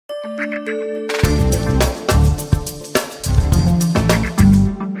Hi,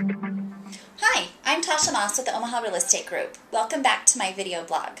 I'm Tasha Moss with the Omaha Real Estate Group. Welcome back to my video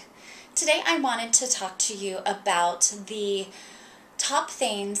blog. Today I wanted to talk to you about the top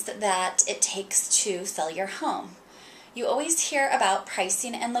things that it takes to sell your home. You always hear about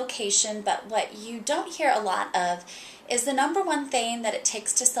pricing and location, but what you don't hear a lot of is the number one thing that it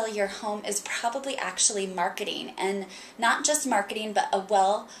takes to sell your home is probably actually marketing, and not just marketing, but a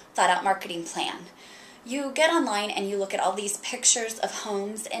well thought out marketing plan. You get online and you look at all these pictures of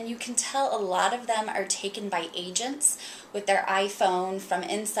homes, and you can tell a lot of them are taken by agents with their iPhone from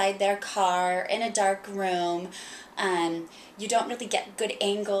inside their car in a dark room. You don't really get good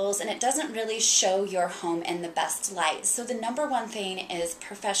angles, and it doesn't really show your home in the best light. So the number one thing is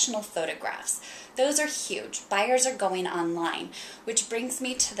professional photographs. Those are huge. Buyers are going online, which brings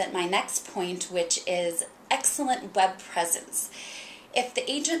me to my next point, which is excellent web presence. If the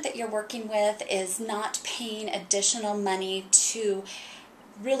agent that you're working with is not paying additional money to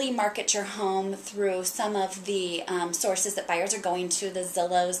really market your home through some of the sources that buyers are going to, the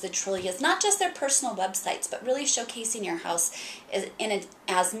Zillows, the Trillias, not just their personal websites, but really showcasing your house in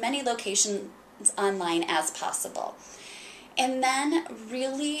as many locations online as possible. And then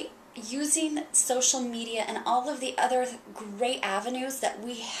really using social media and all of the other great avenues that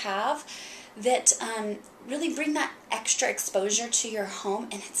we have that really bring that extra exposure to your home,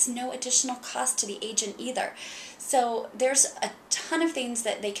 and it's no additional cost to the agent either. So there's a ton of things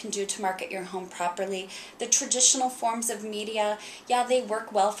that they can do to market your home properly. The traditional forms of media, yeah, they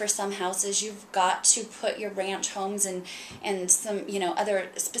work well for some houses. You've got to put your ranch homes and some other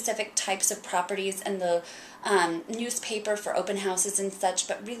specific types of properties in the newspaper for open houses and such,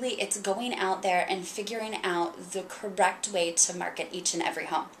 but really it's going out there and figuring out the correct way to market each and every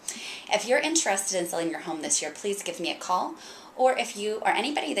home. If you're interested in selling your home this year, please give me a call. Or if you or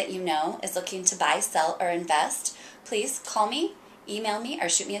anybody that you know is looking to buy, sell, or invest, please call me, email me, or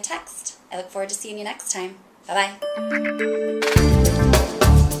shoot me a text. I look forward to seeing you next time. Bye-bye.